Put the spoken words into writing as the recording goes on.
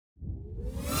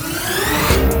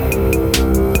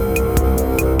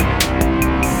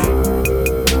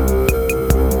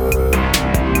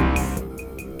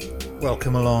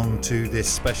to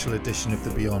this special edition of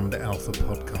the Beyond Alpha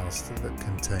podcast that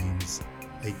contains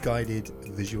a guided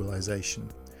visualization.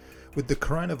 With the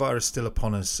coronavirus still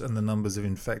upon us and the numbers of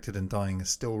infected and dying are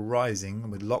still rising,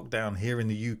 and with lockdown here in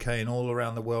the UK and all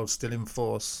around the world still in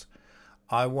force,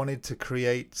 I wanted to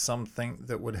create something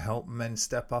that would help men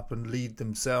step up and lead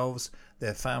themselves,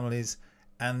 their families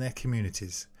and their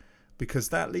communities, because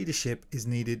that leadership is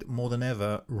needed more than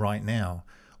ever right now.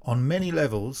 On many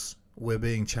levels, we're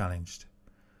being challenged.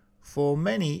 For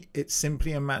many, it's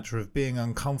simply a matter of being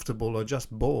uncomfortable or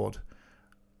just bored.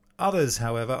 Others,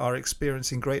 however, are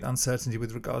experiencing great uncertainty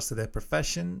with regards to their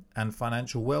profession and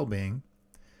financial well-being.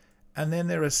 And then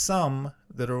there are some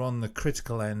that are on the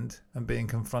critical end and being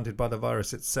confronted by the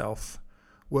virus itself,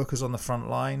 workers on the front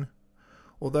line,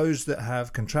 or those that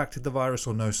have contracted the virus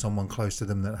or know someone close to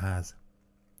them that has.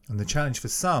 And the challenge for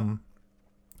some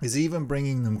is even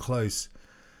bringing them close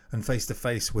and face to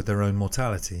face with their own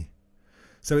mortality.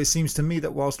 So it seems to me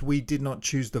that whilst we did not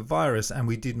choose the virus and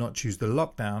we did not choose the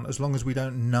lockdown, as long as we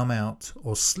don't numb out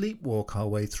or sleepwalk our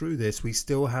way through this, we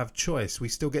still have choice. We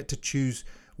still get to choose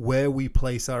where we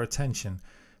place our attention,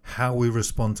 how we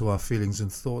respond to our feelings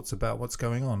and thoughts about what's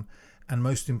going on. And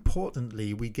most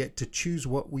importantly, we get to choose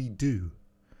what we do.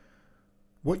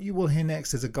 What you will hear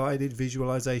next is a guided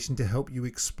visualization to help you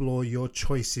explore your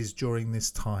choices during this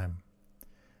time.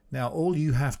 Now, all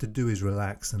you have to do is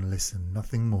relax and listen,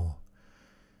 nothing more.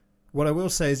 What I will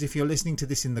say is if you're listening to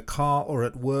this in the car or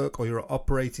at work or you're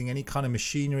operating any kind of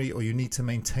machinery or you need to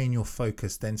maintain your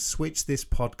focus, then switch this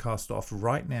podcast off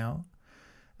right now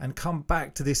and come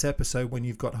back to this episode when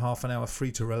you've got half an hour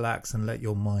free to relax and let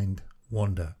your mind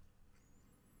wander.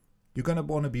 You're going to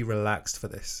want to be relaxed for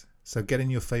this. So get in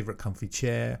your favorite comfy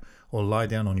chair or lie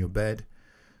down on your bed,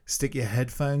 stick your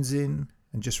headphones in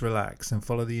and just relax and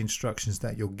follow the instructions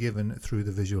that you're given through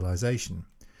the visualization.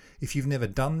 If you've never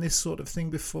done this sort of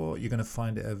thing before, you're going to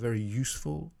find it a very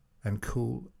useful and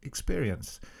cool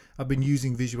experience. I've been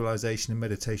using visualization and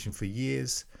meditation for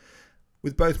years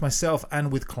with both myself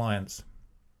and with clients.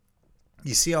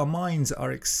 You see, our minds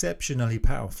are exceptionally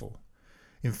powerful.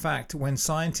 In fact, when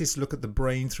scientists look at the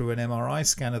brain through an MRI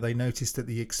scanner, they notice that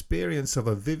the experience of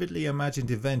a vividly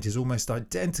imagined event is almost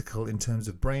identical in terms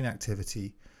of brain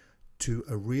activity to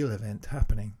a real event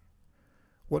happening.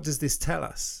 What does this tell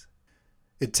us?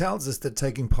 It tells us that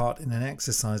taking part in an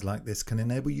exercise like this can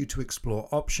enable you to explore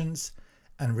options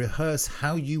and rehearse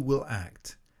how you will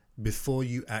act before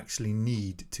you actually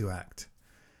need to act.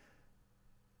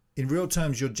 In real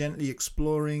terms, you're gently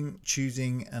exploring,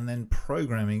 choosing, and then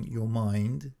programming your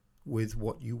mind with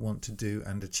what you want to do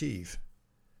and achieve.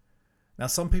 Now,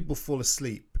 some people fall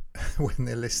asleep when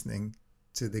they're listening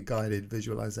to the guided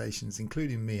visualizations,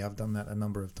 including me. I've done that a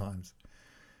number of times.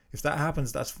 If that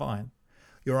happens, that's fine.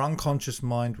 Your unconscious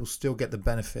mind will still get the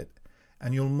benefit,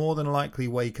 and you'll more than likely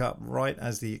wake up right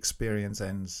as the experience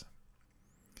ends.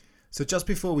 So just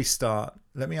before we start,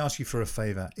 let me ask you for a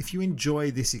favor. If you enjoy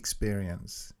this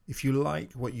experience, if you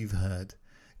like what you've heard,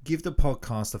 give the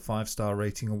podcast a 5-star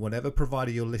rating on whatever provider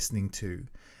you're listening to,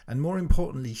 and more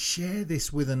importantly, share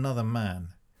this with another man.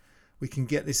 We can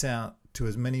get this out to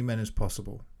as many men as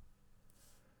possible.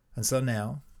 And so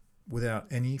now, without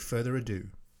any further ado,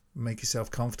 make yourself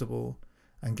comfortable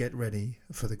and get ready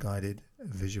for the guided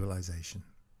visualization.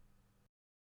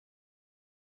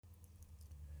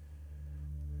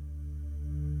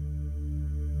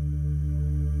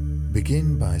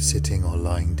 Begin by sitting or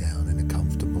lying down in a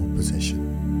comfortable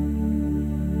position.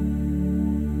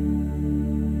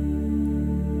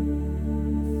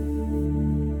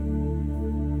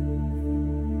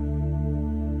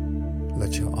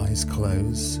 Let your eyes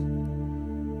close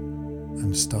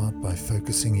and start by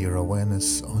focusing your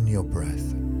awareness on your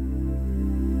breath.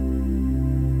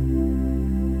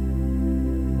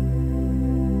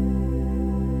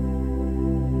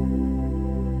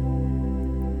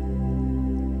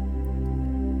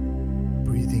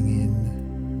 Breathing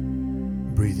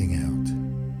in, breathing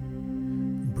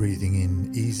out. Breathing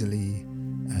in easily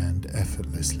and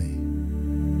effortlessly,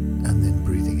 and then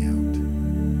breathing out.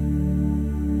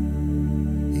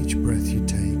 Each breath you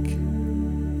take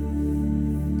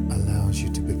allows you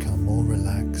to become more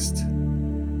relaxed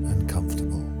and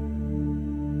comfortable.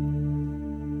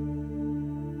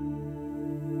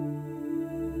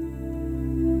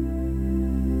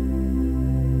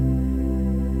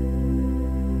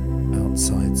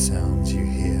 Outside sounds you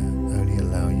hear only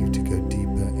allow you to go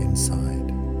deeper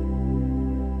inside.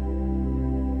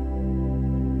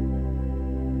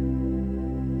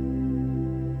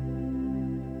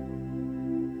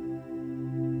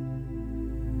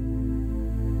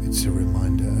 It's a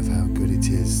reminder of how good it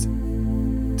is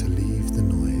to leave the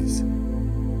noise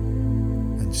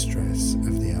and and stress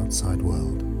of the outside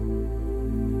world,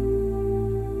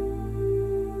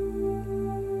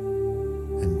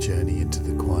 and journey into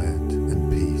the quiet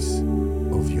and peace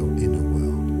of your inner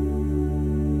world.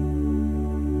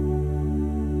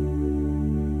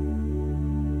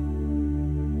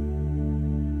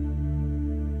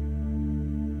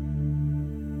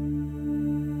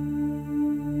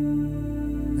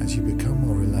 As you become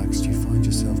more relaxed, you find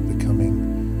yourself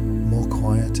becoming more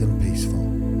quiet and peaceful.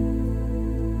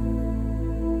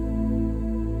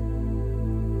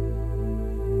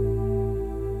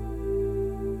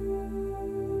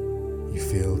 You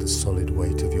feel the solid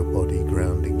weight of your body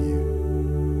grounding you.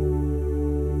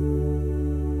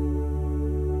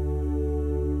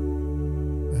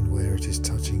 And where it is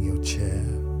touching your chair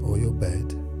or your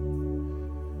bed,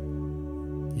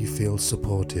 you feel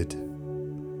supported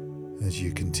as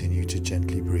you continue to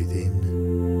gently breathe in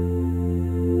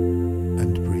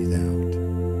and breathe out.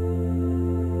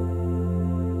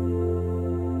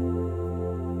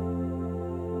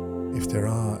 If there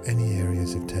are any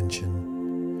areas of tension,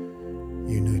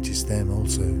 you notice them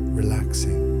also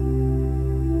relaxing,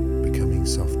 becoming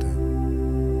softer,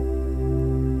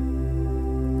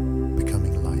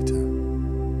 becoming lighter.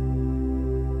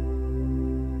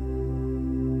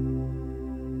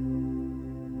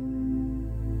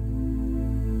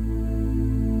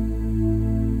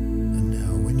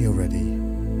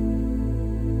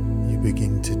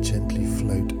 Begin to gently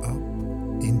float up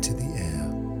into the air.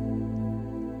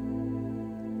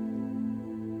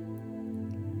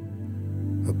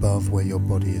 Above where your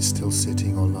body is still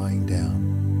sitting or lying down,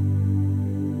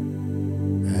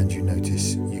 and you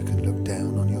notice you can look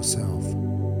down on yourself.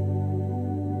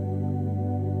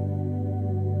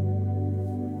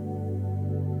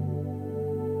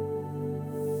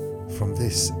 From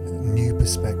this new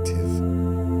perspective,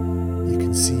 you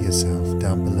can see yourself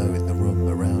down below in the room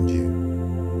around you.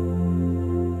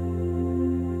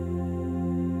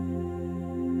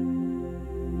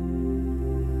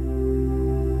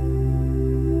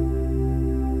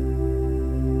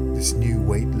 This new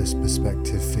weightless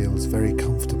perspective feels very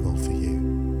comfortable for you.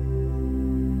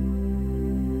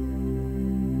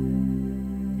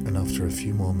 And after a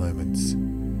few more moments,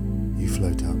 you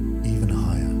float up even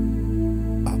higher,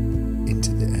 up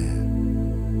into the air.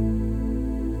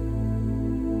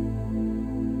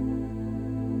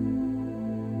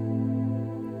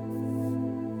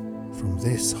 From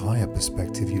this higher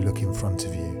perspective, you look in front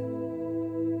of you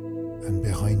and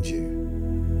behind you,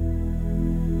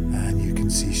 and you can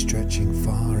see stretching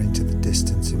far into the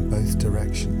distance in both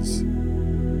directions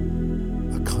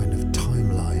a kind of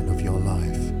timeline of your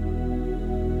life.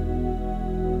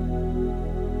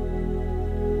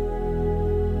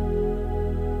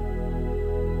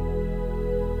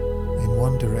 In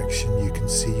one direction, you can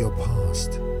see your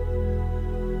past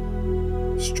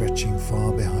stretching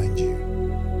far behind you,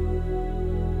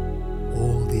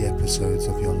 all the episodes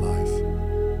of your life.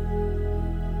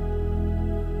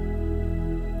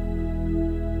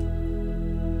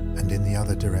 And in the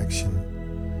other direction,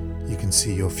 you can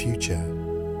see your future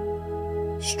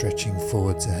stretching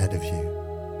forwards ahead of you.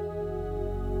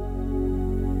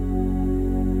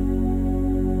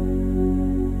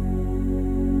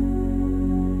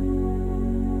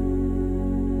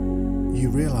 You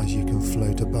realize you can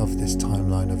float above this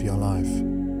timeline of your life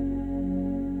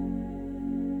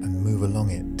and move along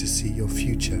it to see your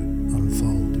future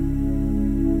unfold.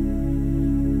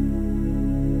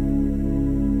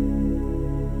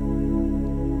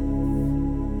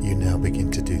 You now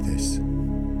begin to do this,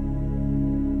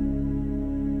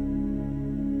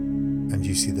 and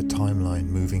you see the timeline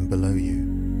moving below you.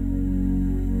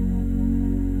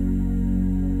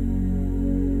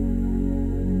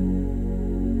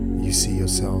 You see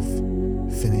yourself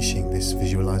finishing this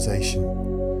visualization,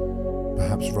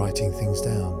 perhaps writing things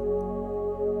down,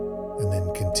 and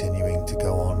then continuing to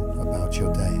go on about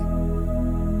your day.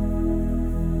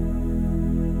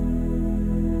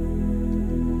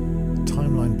 The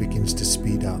timeline begins to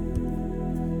speed up,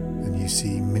 and you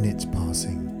see minutes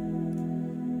passing,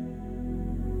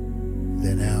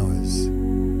 then hours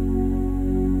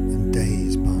and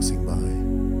days passing by,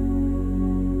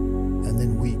 and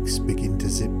then weeks begin to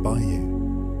zip by you.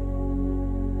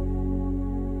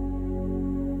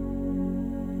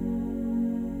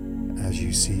 As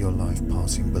you see your life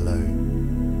passing below,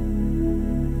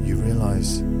 you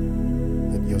realize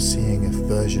that you're seeing a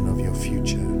version of your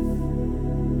future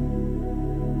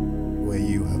where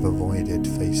you have avoided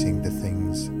facing the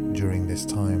things during this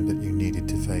time that you needed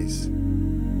to face.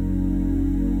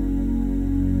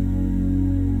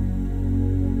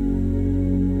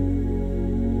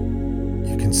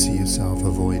 You can see yourself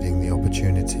avoiding the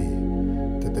opportunity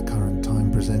that the current time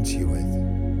presents presents you with.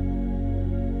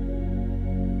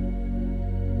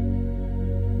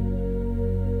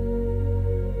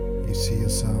 You see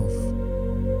yourself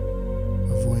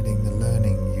avoiding the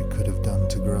learning you could have done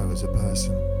to grow as a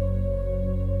person.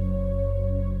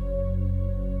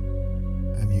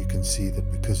 And you can see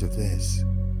that because of this,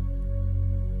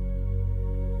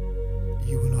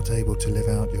 you were not able to live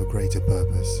out your greater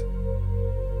purpose.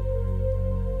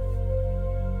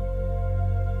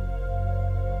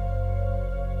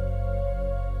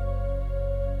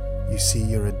 You see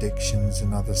your addictions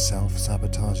and other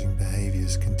self-sabotaging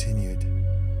behaviors continued,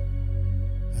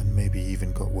 and maybe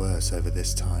even got worse over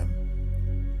this time,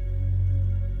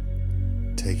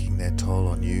 taking their toll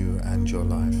on you and your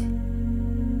life.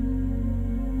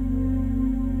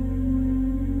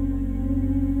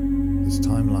 This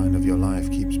timeline of your life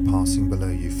keeps passing below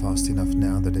you fast enough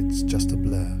now that it's just a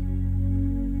blur.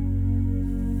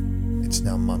 It's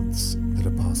now months that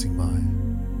are passing by,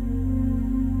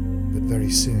 but very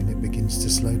soon it begins to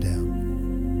slow down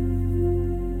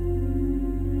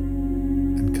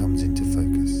and comes into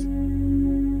focus.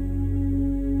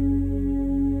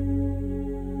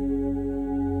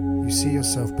 You see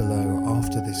yourself below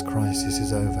after this crisis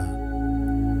is over,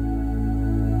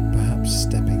 perhaps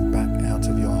stepping back out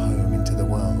of your home into the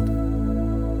world.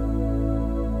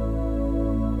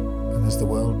 And as the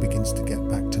world begins to get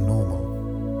back to normal,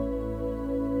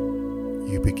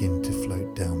 you begin to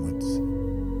float downwards.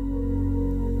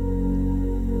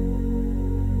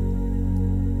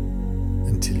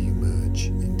 Until you merge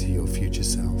into your future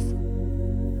self.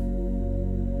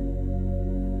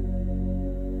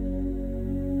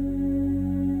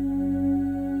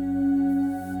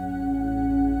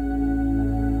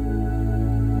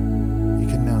 You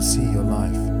can now see your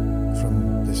life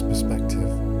from this perspective,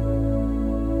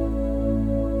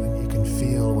 and you can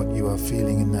feel what you are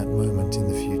feeling in that moment in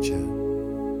the future.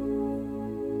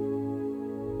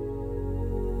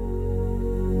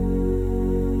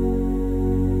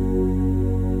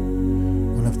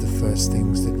 First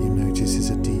things that you notice is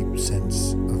a deep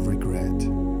sense of regret.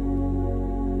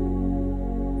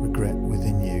 Regret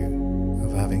within you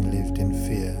of having lived in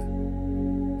fear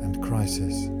and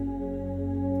crisis.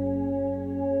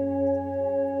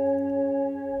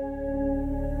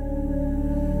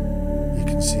 You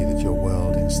can see that your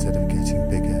world, instead of getting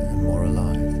bigger and more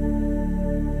alive,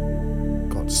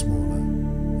 got smaller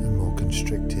and more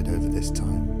constricted over this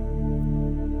time.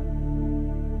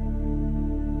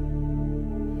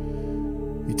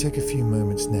 You take a few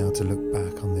moments now to look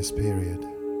back on this period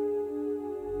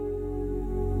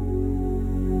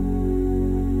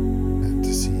and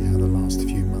to see how the last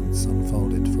few months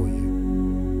unfolded for you.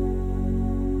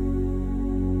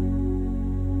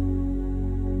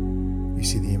 You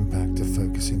see the impact of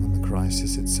focusing on the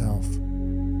crisis itself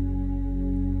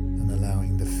and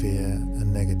allowing the fear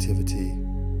and negativity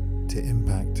to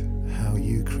impact how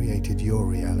you created your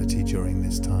reality during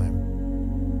this time.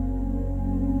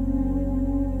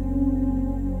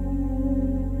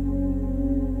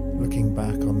 Looking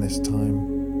back on this time,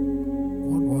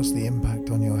 what was the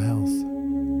impact on your health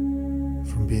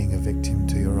from being a victim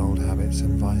to your old habits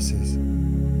and vices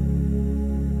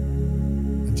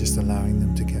and just allowing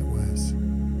them to get worse?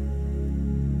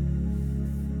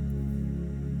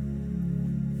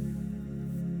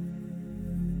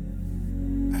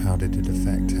 How did it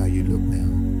affect how you look now?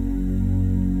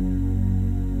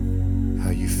 How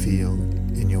you feel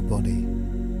in your body?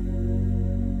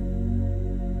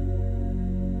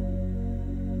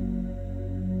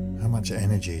 How much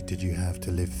energy did you have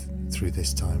to live through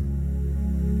this time?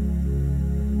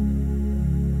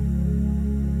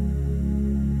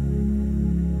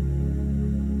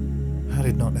 How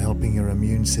did not helping your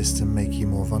immune system make you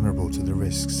more vulnerable to the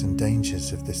risks and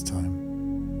dangers of this time?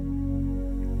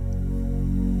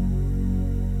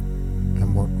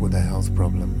 And what were the health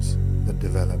problems that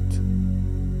developed?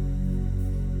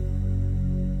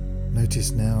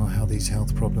 Notice now how these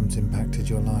health problems impacted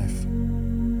your life,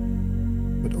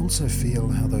 but also feel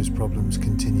how those problems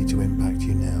continue to impact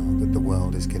you now that the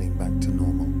world is getting back to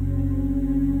normal.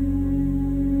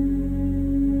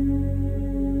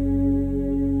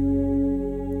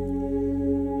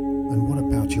 And what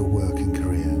about your work and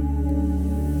career?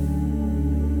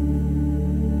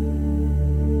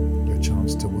 Your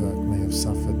chance to work may have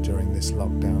suffered during this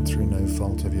lockdown through no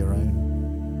fault of your own.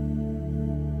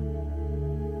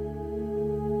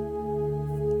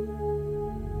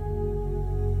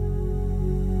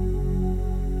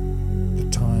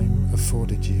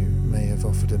 Afforded you may have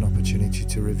offered an opportunity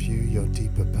to review your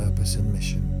deeper purpose and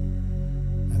mission,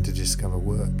 and to discover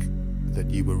work that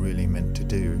you were really meant to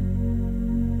do.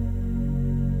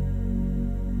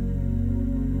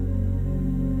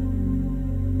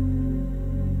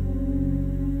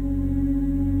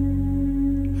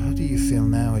 feel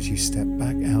now as you step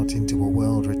back out into a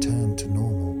world returned to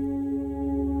normal,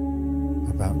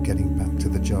 about getting back to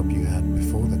the job you had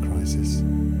before the crisis?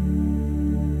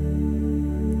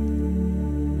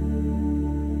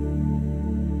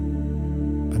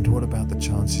 And what about the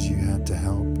chances you had to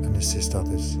help and assist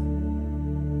others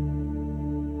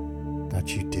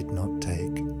that you did not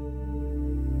take?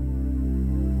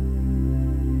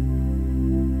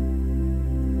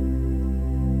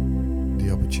 The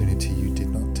opportunity you did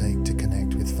not take to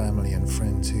connect with family and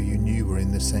friends who you knew were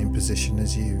in the same position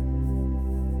as you.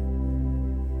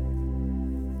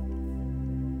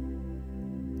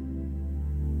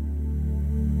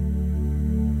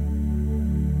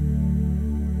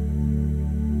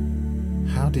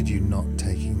 How did you not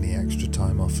taking the extra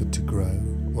time offered to grow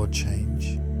or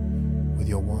change with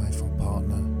your wife or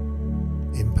partner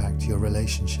impact your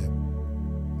relationship?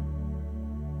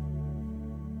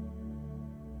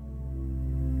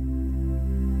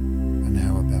 And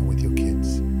how about with your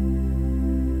kids?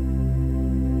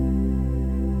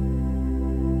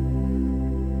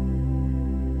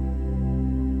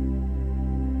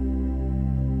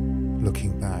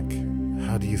 Looking back,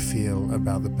 how do you feel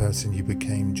about the person you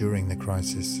became during the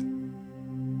crisis?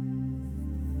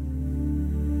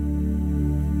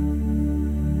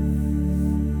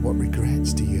 What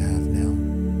regrets do you have now?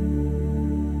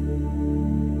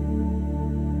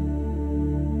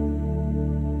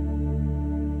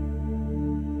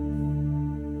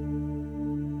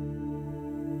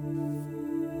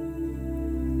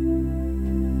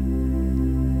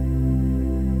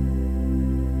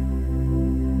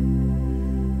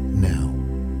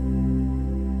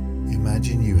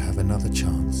 Imagine you have another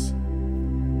chance.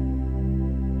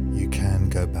 You can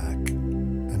go back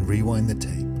and rewind the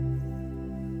tape,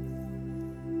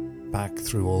 back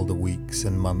through all the weeks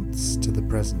and months to the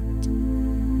present.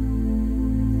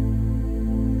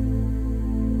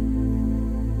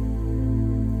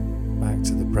 Back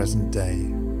to the present day,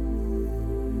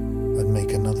 and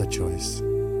make another choice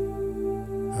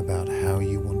about how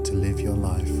you want to live your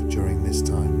life during this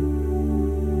time.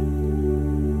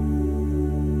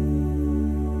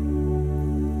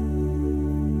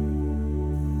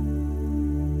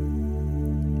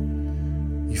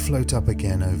 You float up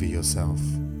again over yourself,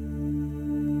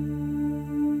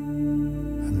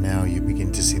 and now you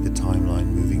begin to see the timeline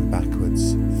moving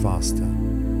backwards faster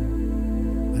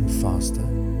and faster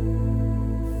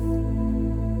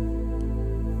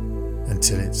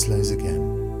until it slows again,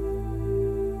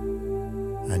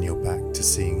 and you're back to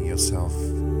seeing yourself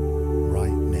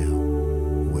right now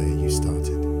where you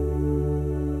started.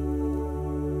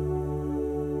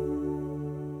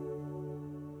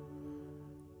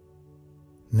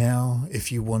 Now,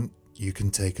 if you want, you can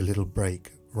take a little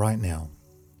break right now.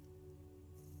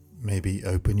 Maybe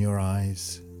open your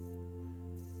eyes,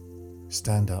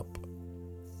 stand up,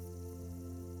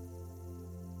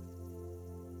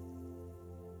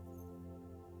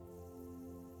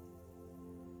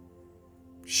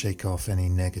 shake off any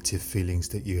negative feelings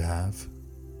that you have.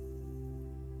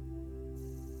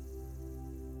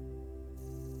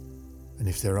 And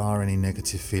if there are any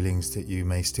negative feelings that you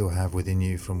may still have within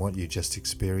you from what you just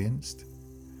experienced,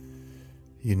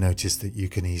 you notice that you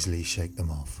can easily shake them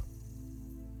off.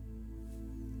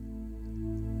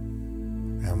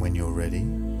 And when you're ready,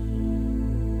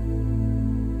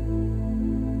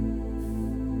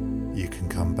 you can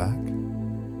come back,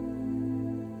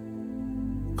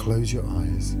 close your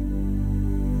eyes,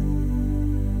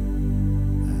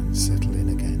 and settle in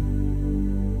again.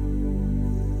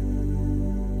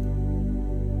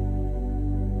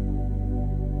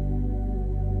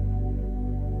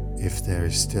 If there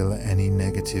is still any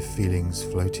negative feelings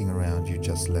floating around you,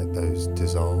 just let those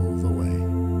dissolve away.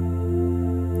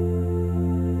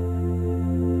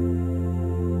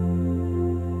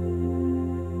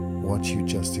 What you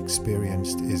just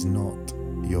experienced is not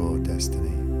your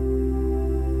destiny.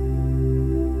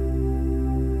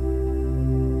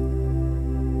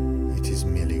 It is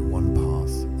merely one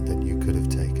path that you could have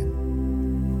taken.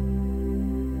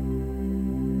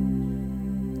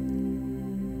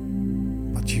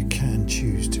 But you can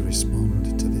choose to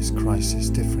respond to this crisis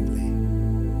differently.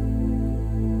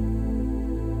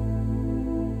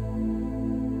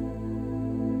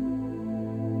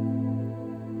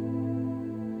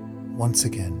 Once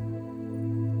again,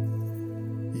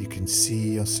 you can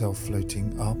see yourself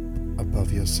floating up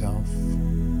above yourself.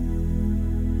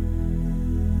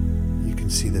 You can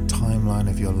see the timeline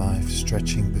of your life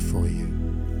stretching before you.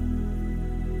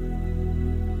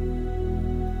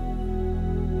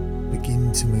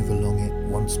 Begin to move along it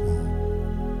once more.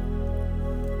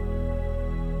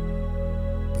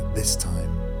 But this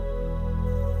time,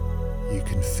 you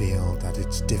can feel that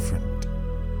it's different.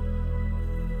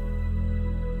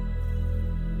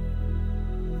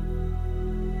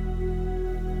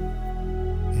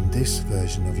 this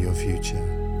version of your future,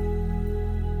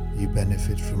 you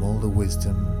benefit from all the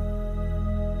wisdom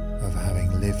of having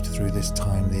lived through this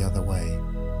time the other way,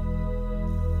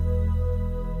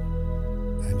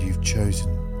 and you've chosen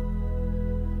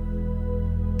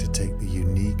to take the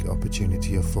unique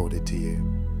opportunity afforded to you.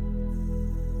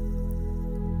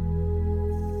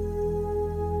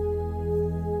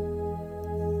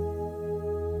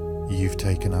 You've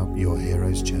taken up your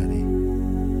hero's journey.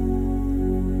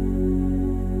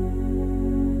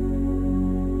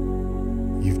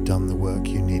 You've done the work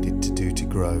you needed to do to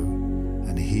grow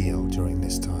and heal during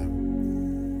this time.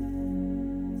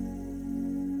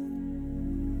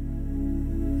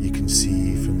 You can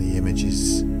see from the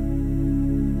images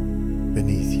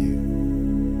beneath you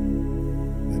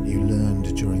that you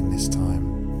learned during this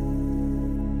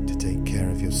time to take care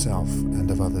of yourself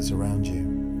and of others around you.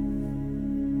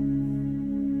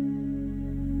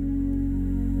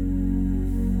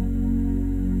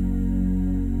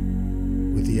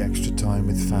 With the extra time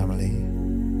with family,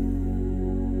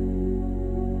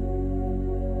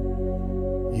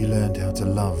 you learned how to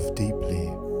love deeply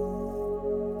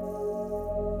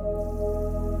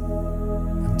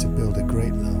and to build a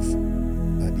great love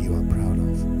that you are proud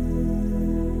of.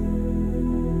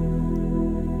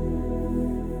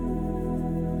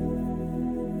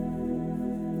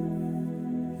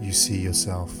 You see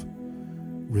yourself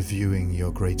reviewing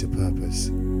your greater purpose.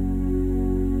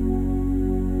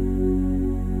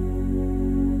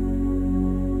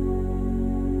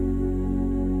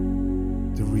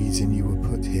 The reason you were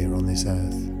put here on this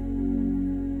earth.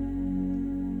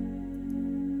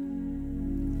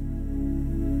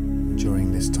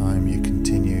 During this time you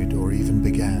continued or even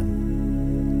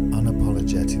began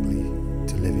unapologetically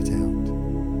to live it out.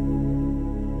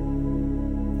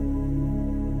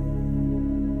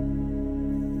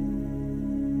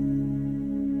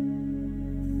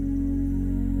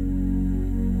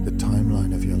 The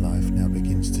timeline of your life now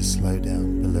begins to slow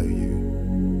down below you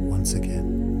once again.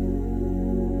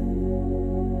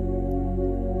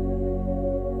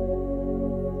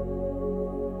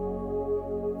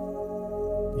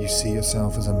 You see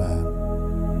yourself as a man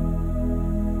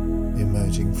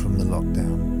emerging from the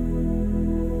lockdown,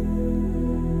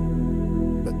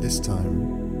 but this time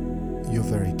you're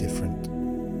very different.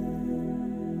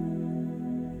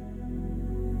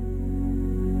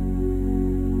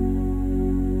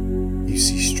 You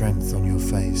see strength on your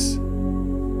face.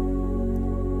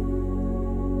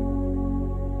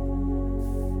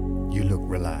 You look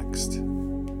relaxed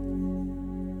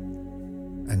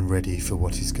and ready for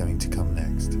what is going to come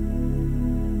next.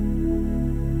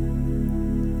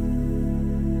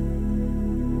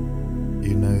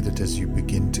 You know that as you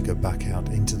begin to go back out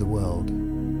into the world,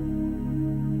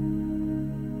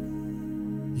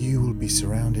 you will be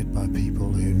surrounded by people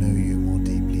who know you more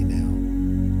deeply now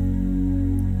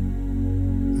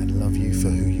and love you for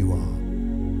who you are.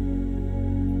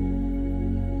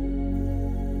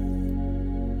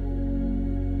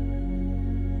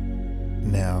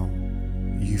 Now,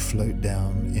 you float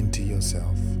down into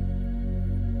yourself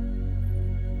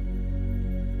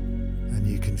and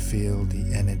you can feel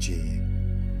the energy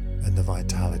and the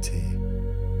vitality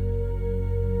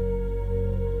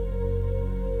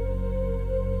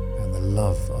and the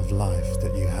love of life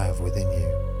that you have within you.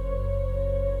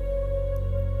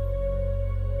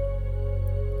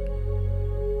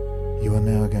 You are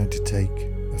now going to take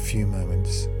a few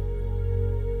moments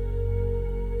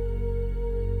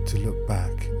to look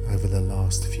back over the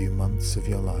last few months of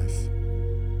your life,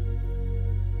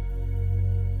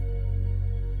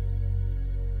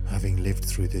 having lived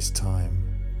through this time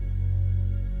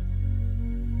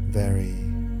very,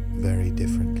 very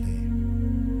differently.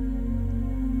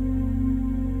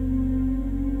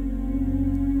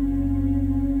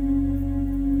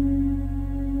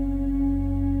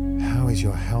 How is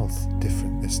your health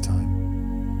different this time?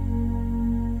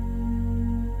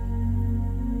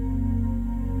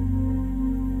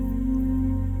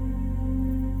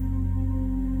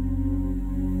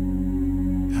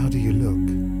 How do you look?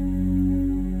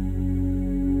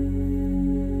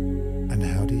 And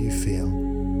how do you feel?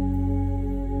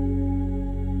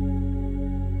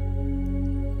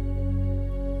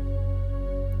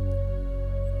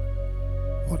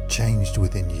 What changed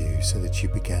within you so that you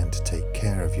began to take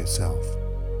care of yourself?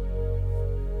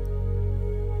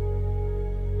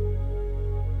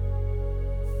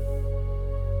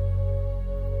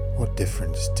 What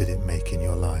difference did it make in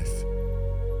your life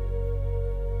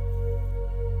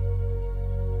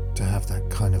to have that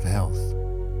kind of health,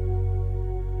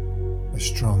 a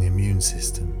strong immune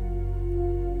system,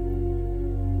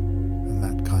 and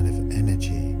that kind of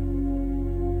energy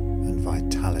and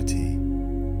vitality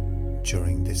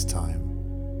during this time.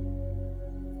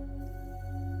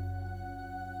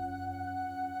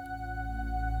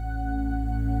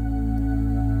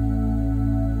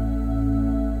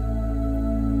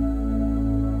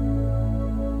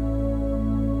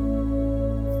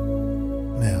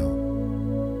 Now,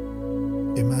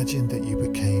 imagine that you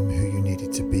became who you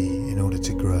needed to be in order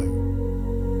to grow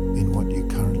in what you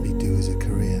currently do as a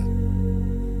career.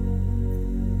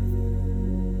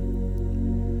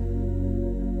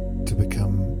 To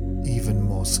become even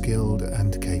more skilled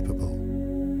and capable.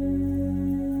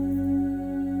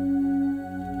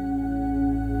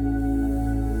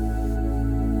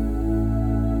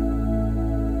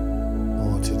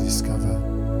 Or to discover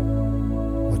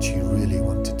what you really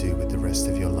want to do with the rest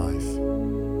of your life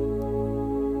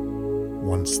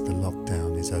once the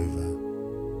lockdown is over.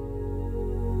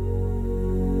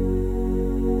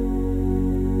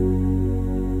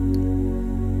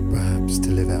 Perhaps to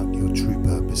live out your true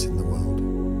purpose in the world.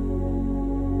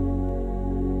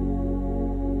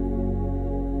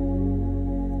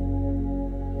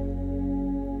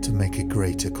 To make a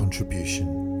greater contribution.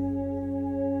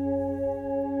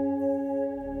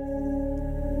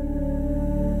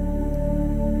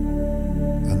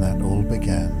 And that all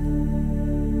began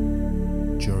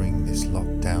during this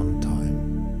lockdown time.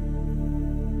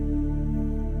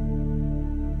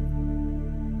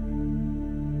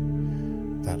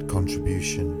 That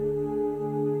contribution,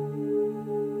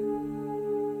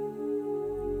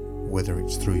 whether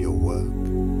it's through your work,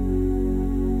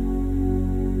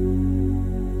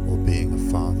 or being a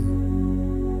father,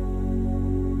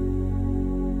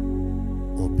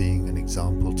 or being an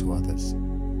example to others.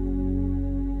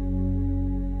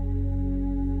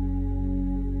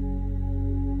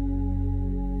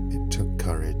 It took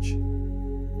courage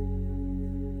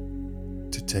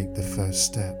to take the first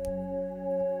step.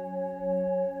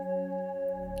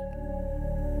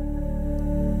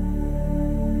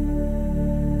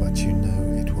 But you know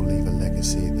it will leave a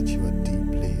legacy that you are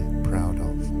deeply proud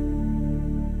of.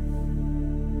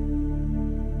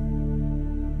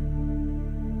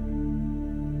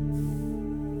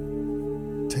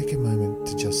 Take a moment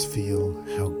to just feel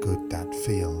how good that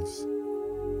feels.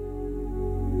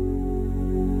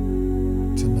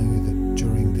 To know that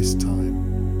during this time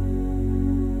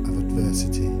of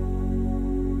adversity,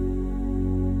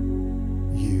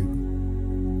 you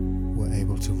were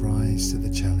able to rise to the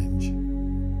challenge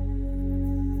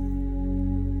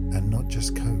and not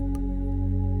just cope,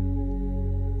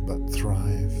 but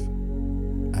thrive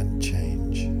and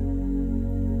change.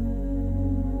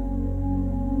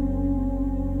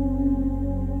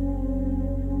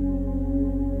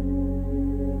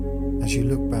 As you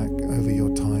look back over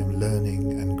your time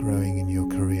learning and growing in your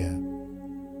career,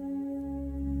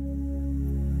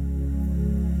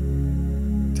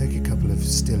 take a couple of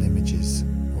still images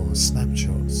or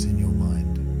snapshots in your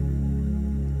mind.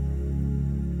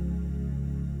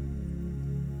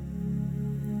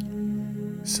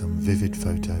 Some vivid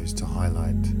photos to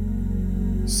highlight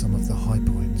some of the high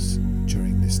points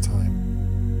during this time.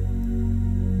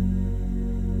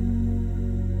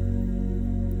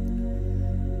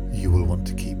 You will want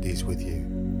to keep these with you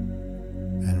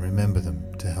and remember them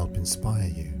to help inspire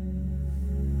you.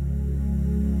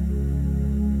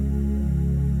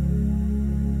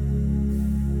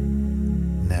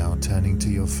 Now turning to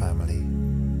your family,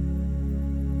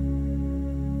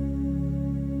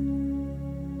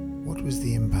 what was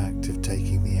the impact of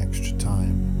taking the extra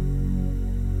time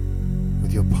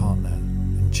with your partner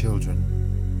and children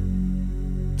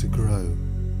to grow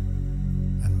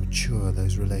and mature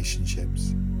those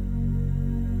relationships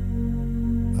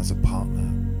as a partner,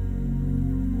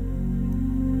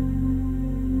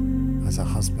 as a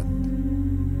husband,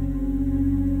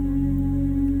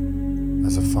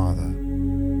 as a father?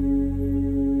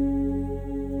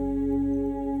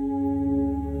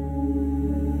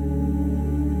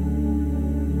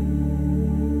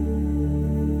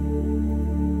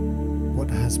 What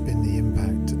has been the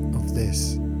impact of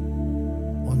this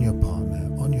on your partner,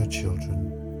 on your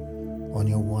children, on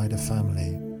your wider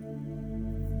family,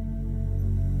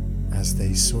 as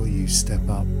they saw you step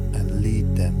up and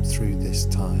lead them through this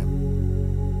time?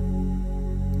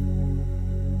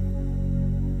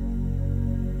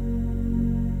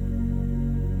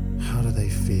 How do they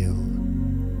feel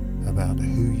about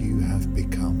who you have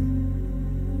become?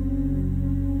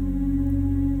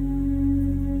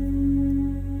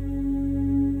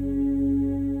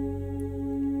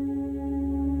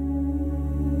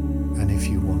 And if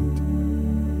you want,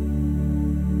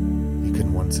 you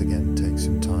can once again take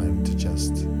some time to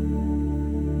just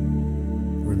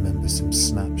remember some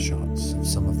snapshots of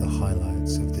some of the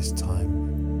highlights of this time.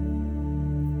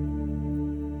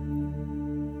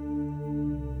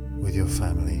 your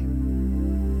family,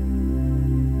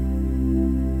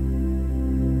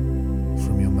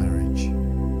 from your marriage,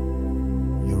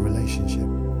 your relationship,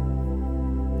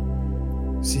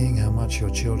 seeing how much your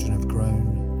children have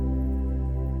grown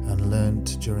and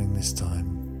learned during this time,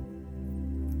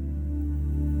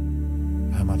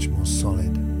 how much more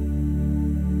solid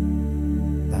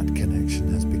that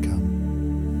connection has become.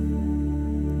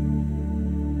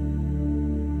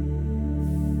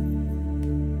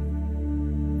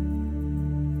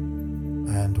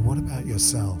 And what about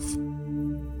yourself?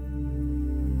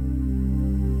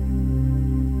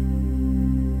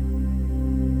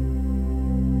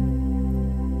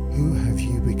 Who have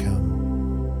you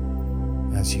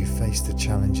become as you face the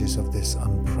challenges of this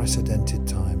unprecedented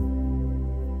time?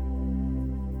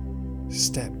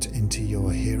 Stepped into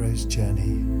your hero's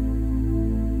journey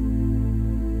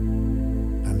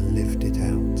and lived it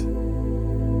out.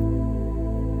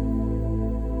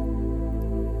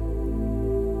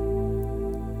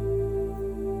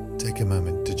 Take a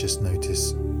moment to just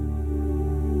notice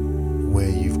where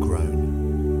you've grown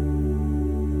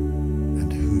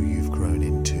and who you've grown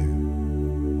into.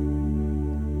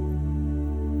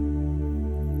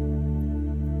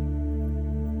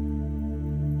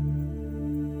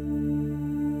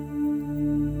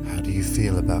 How do you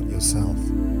feel about yourself?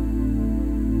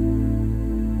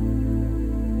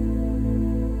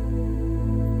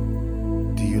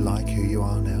 Do you like who you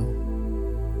are now?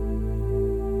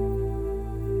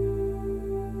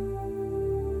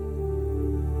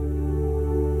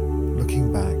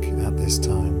 Looking back at this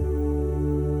time,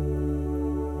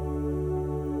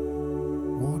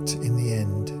 what in the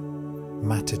end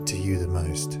mattered to you the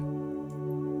most?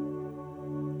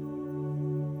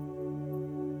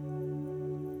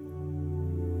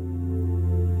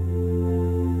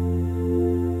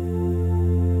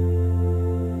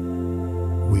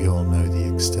 We all know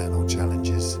the external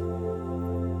challenges,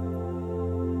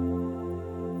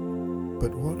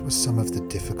 but what were some of the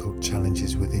difficult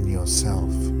challenges within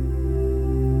yourself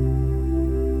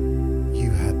you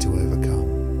had to overcome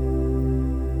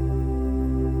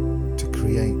to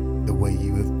create the way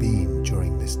you have been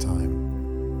during this time?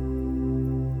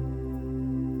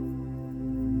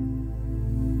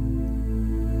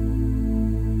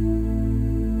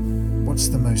 What's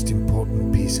the most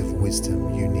important piece of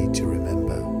wisdom you need to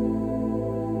remember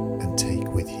and take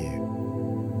with you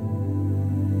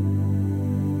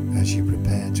as you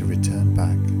prepare to return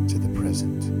back to the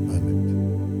present moment?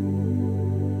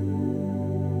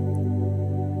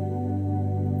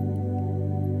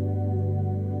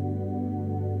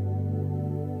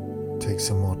 Take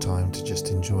some more time to just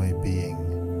enjoy being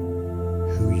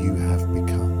who you have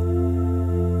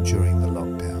become during the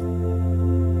lockdown.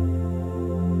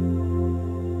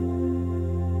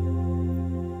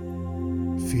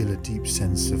 Feel a deep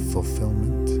sense of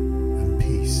fulfillment and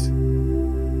peace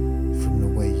from the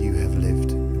way you have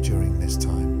lived during this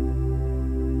time.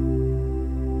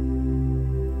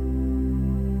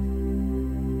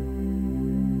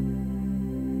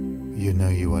 You know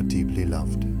you are deeply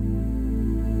loved,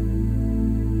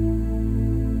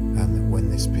 and that when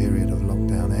this period of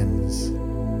lockdown ends,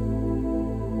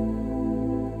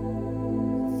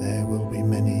 there will be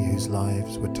many whose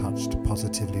lives were touched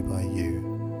positively by you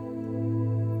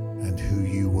and who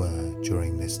you were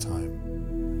during this time.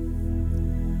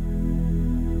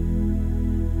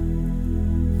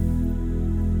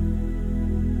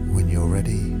 When you're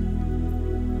ready,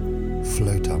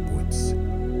 float upwards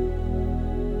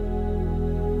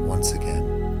once again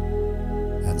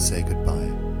and say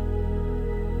goodbye,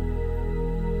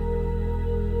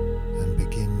 and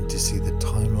begin to see the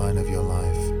timeline of your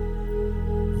life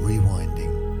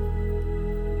rewinding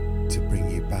to bring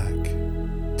you back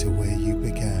to where you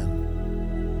began.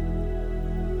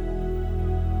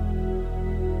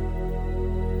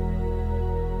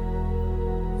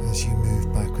 As you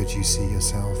move backwards, you see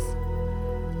yourself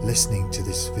listening to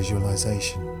this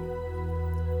visualization,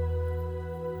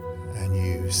 and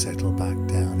you settle back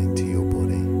down into your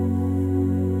body.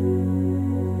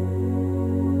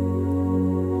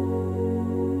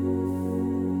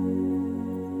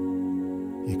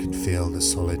 You can feel the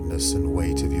solidness and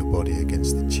weight of your body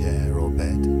against the chair or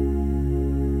bed.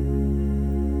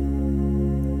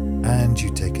 And you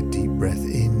take a deep breath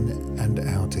in and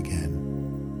out again.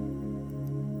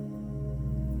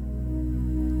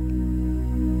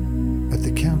 At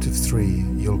the count of 3,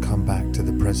 you'll come back to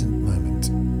the present moment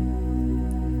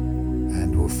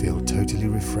and will feel totally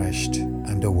refreshed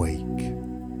and awake.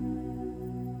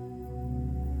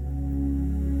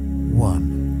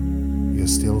 1. You're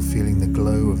still feeling the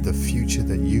glow of the future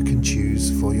that you can choose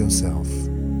for yourself.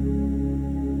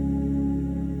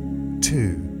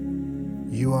 2.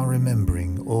 you are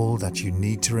remembering all that you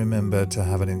need to remember to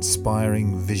have an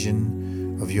inspiring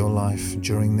vision of your life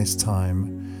during this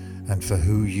time and for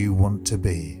who you want to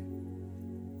be.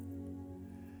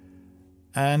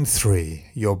 And 3,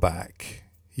 you're back.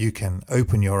 You can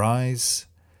open your eyes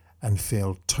and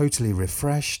feel totally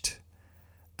refreshed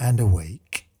and awake.